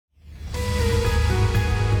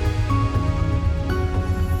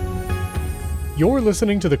You're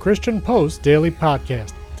listening to the Christian Post Daily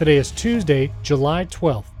Podcast. Today is Tuesday, July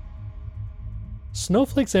 12th.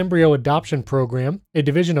 Snowflake's embryo adoption program, a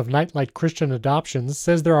division of Nightlight Christian Adoptions,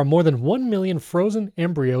 says there are more than 1 million frozen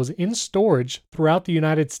embryos in storage throughout the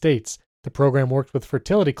United States. The program worked with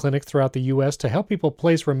fertility clinics throughout the U.S. to help people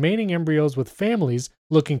place remaining embryos with families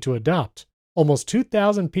looking to adopt. Almost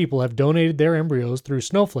 2,000 people have donated their embryos through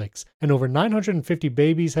Snowflakes, and over 950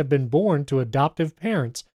 babies have been born to adoptive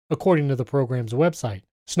parents, according to the program's website.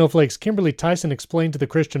 Snowflake's Kimberly Tyson explained to the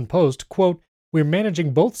Christian Post, quote, "We're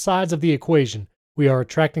managing both sides of the equation. We are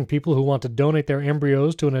attracting people who want to donate their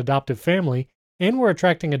embryos to an adoptive family, and we're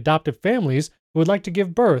attracting adoptive families who would like to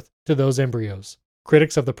give birth to those embryos."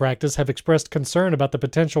 Critics of the practice have expressed concern about the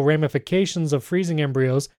potential ramifications of freezing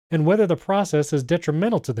embryos and whether the process is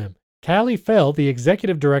detrimental to them. Callie Fell, the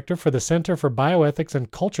executive director for the Center for Bioethics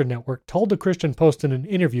and Culture Network, told the Christian Post in an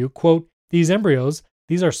interview, quote, "These embryos,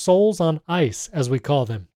 these are souls on ice, as we call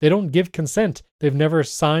them. They don't give consent. They've never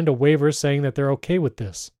signed a waiver saying that they're okay with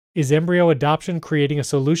this." Is embryo adoption creating a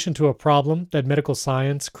solution to a problem that medical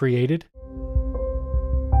science created?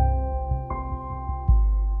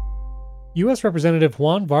 U.S. Representative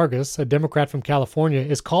Juan Vargas, a Democrat from California,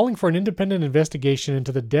 is calling for an independent investigation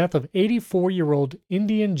into the death of 84-year-old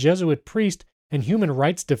Indian Jesuit priest and human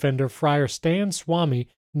rights defender Friar Stan Swamy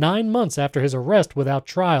 9 months after his arrest without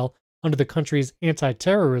trial under the country's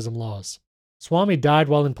anti-terrorism laws. Swamy died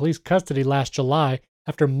while in police custody last July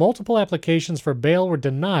after multiple applications for bail were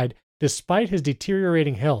denied despite his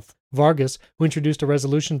deteriorating health. Vargas, who introduced a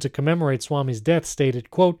resolution to commemorate Swamy's death, stated,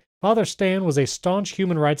 quote, "Father Stan was a staunch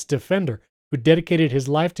human rights defender who dedicated his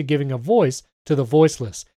life to giving a voice to the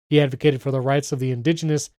voiceless. He advocated for the rights of the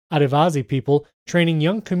indigenous Adivasi people, training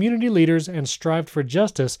young community leaders, and strived for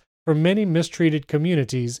justice for many mistreated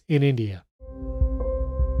communities in India."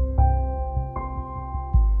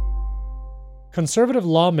 Conservative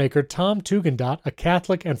lawmaker Tom Tugendhat, a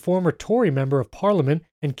Catholic and former Tory member of Parliament,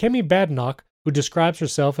 and Kemi Badenoch, who describes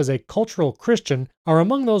herself as a cultural Christian, are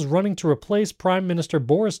among those running to replace Prime Minister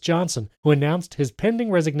Boris Johnson, who announced his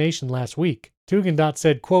pending resignation last week. Tugendhat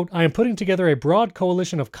said, quote, "I am putting together a broad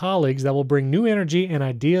coalition of colleagues that will bring new energy and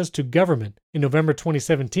ideas to government." In November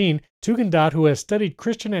 2017, Tugendhat, who has studied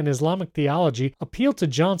Christian and Islamic theology, appealed to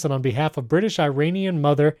Johnson on behalf of British-Iranian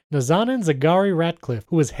mother Nazanin Zaghari Ratcliffe,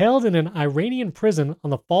 who was held in an Iranian prison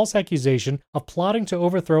on the false accusation of plotting to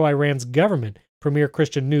overthrow Iran's government, Premier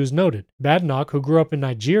Christian News noted. Badenoch, who grew up in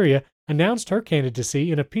Nigeria, announced her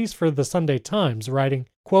candidacy in a piece for the Sunday Times, writing,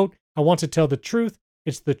 quote, "I want to tell the truth.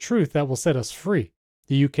 It's the truth that will set us free."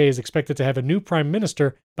 The UK is expected to have a new prime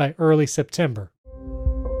minister by early September.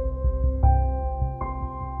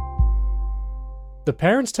 The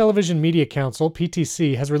Parents Television Media Council,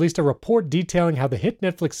 PTC, has released a report detailing how the hit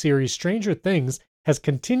Netflix series Stranger Things has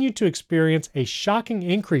continued to experience a shocking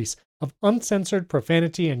increase of uncensored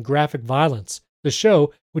profanity and graphic violence. The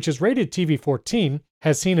show, which is rated TV-14,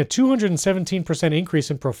 has seen a 217% increase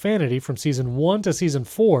in profanity from Season 1 to Season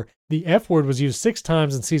 4. The F-word was used 6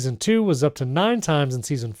 times in Season 2, was up to 9 times in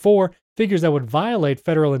Season 4, figures that would violate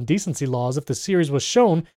federal indecency laws if the series was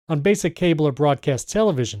shown on basic cable or broadcast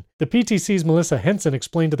television. The PTC's Melissa Henson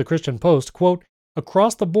explained to the Christian Post, quote,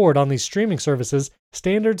 "Across the board on these streaming services,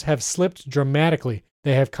 standards have slipped dramatically.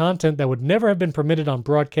 They have content that would never have been permitted on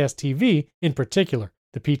broadcast TV in particular.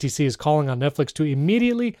 The PTC is calling on Netflix to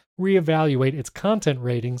immediately reevaluate its content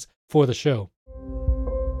ratings for the show."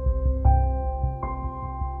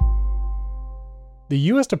 The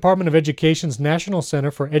U.S. Department of Education's National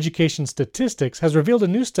Center for Education Statistics has revealed a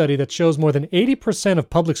new study that shows more than 80% of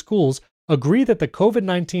public schools agree that the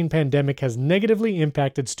COVID-19 pandemic has negatively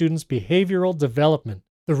impacted students' behavioral development.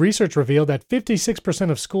 The research revealed that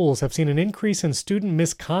 56% of schools have seen an increase in student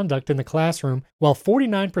misconduct in the classroom, while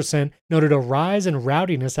 49% noted a rise in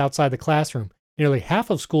rowdiness outside the classroom. Nearly half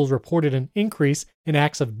of schools reported an increase in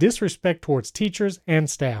acts of disrespect towards teachers and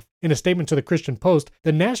staff. In a statement to the Christian Post,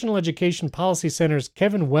 the National Education Policy Center's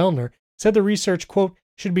Kevin Wellner said the research, quote,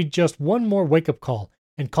 "should be just one more wake-up call,"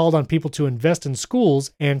 and called on people to invest in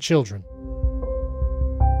schools and children.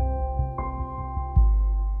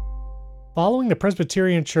 Following the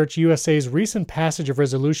Presbyterian Church USA's recent passage of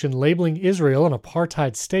resolution labeling Israel an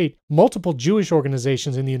apartheid state, multiple Jewish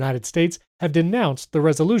organizations in the United States have denounced the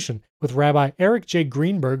resolution, with Rabbi Eric J.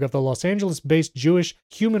 Greenberg of the Los Angeles-based Jewish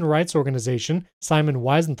human rights organization, Simon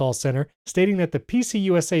Wiesenthal Center, stating that the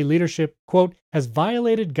PCUSA leadership, quote, "has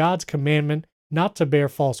violated God's commandment not to bear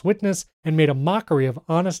false witness and made a mockery of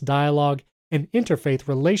honest dialogue and interfaith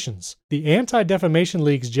relations." The Anti-Defamation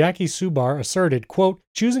League's Jackie Subar asserted, quote,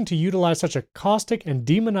 "choosing to utilize such a caustic and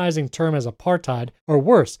demonizing term as apartheid, or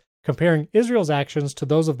worse, comparing Israel's actions to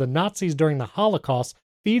those of the Nazis during the Holocaust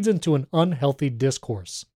feeds into an unhealthy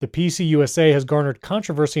discourse. The PCUSA has garnered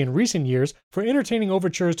controversy in recent years for entertaining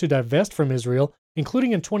overtures to divest from Israel,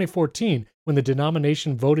 including in 2014 when the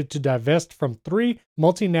denomination voted to divest from 3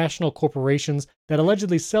 multinational corporations that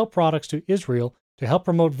allegedly sell products to Israel to help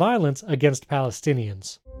promote violence against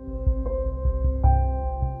Palestinians.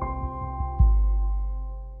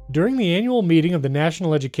 During the annual meeting of the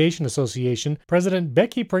National Education Association, President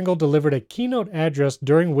Becky Pringle delivered a keynote address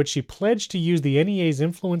during which she pledged to use the NEA's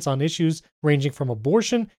influence on issues ranging from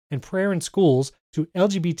abortion and prayer in schools to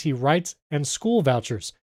LGBT rights and school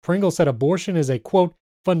vouchers. Pringle said abortion is a, quote,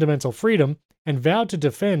 fundamental freedom, and vowed to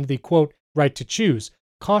defend the, quote, right to choose,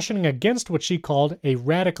 cautioning against what she called a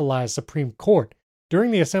radicalized Supreme Court.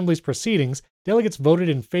 During the Assembly's proceedings, delegates voted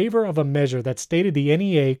in favor of a measure that stated the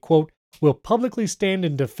NEA, quote, will publicly stand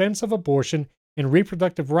in defense of abortion and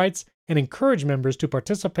reproductive rights and encourage members to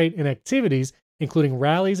participate in activities including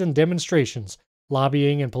rallies and demonstrations,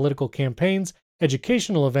 lobbying and political campaigns,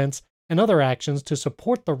 educational events, and other actions to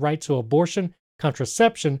support the right to abortion,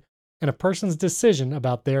 contraception, and a person's decision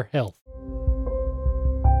about their health.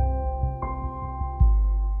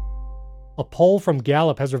 A poll from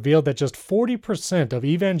Gallup has revealed that just 40% of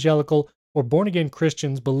evangelical or born-again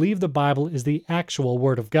Christians believe the Bible is the actual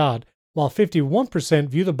Word of God, while 51%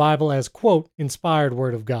 view the Bible as, quote, inspired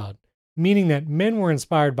Word of God, meaning that men were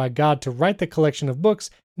inspired by God to write the collection of books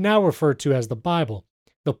now referred to as the Bible.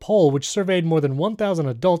 The poll, which surveyed more than 1,000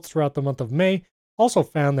 adults throughout the month of May, also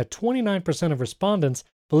found that 29% of respondents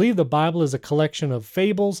believe the Bible is a collection of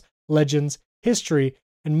fables, legends, history,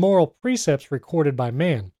 and moral precepts recorded by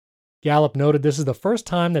man. Gallup noted this is the first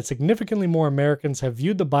time that significantly more Americans have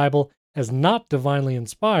viewed the Bible as not divinely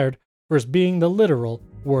inspired versus being the literal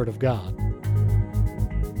Word of God.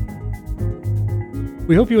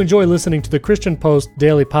 We hope you enjoy listening to the Christian Post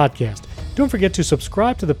Daily Podcast. Don't forget to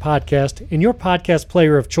subscribe to the podcast in your podcast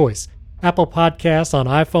player of choice: Apple Podcasts on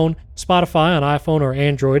iPhone, Spotify on iPhone or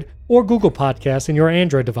Android, or Google Podcasts in your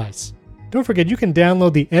Android device. Don't forget you can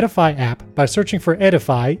download the Edify app by searching for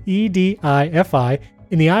Edify, E-D-I-F-I,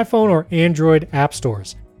 in the iPhone or Android app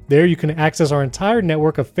stores. There you can access our entire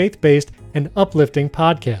network of faith-based and uplifting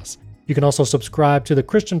podcasts. You can also subscribe to the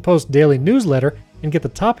Christian Post Daily newsletter and get the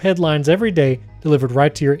top headlines every day delivered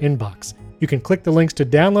right to your inbox. You can click the links to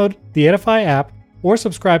download the Edify app or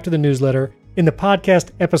subscribe to the newsletter in the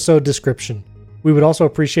podcast episode description. We would also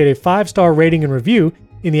appreciate a 5-star rating and review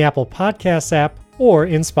in the Apple Podcasts app or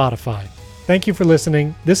in Spotify. Thank you for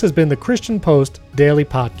listening. This has been the Christian Post Daily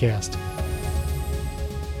Podcast.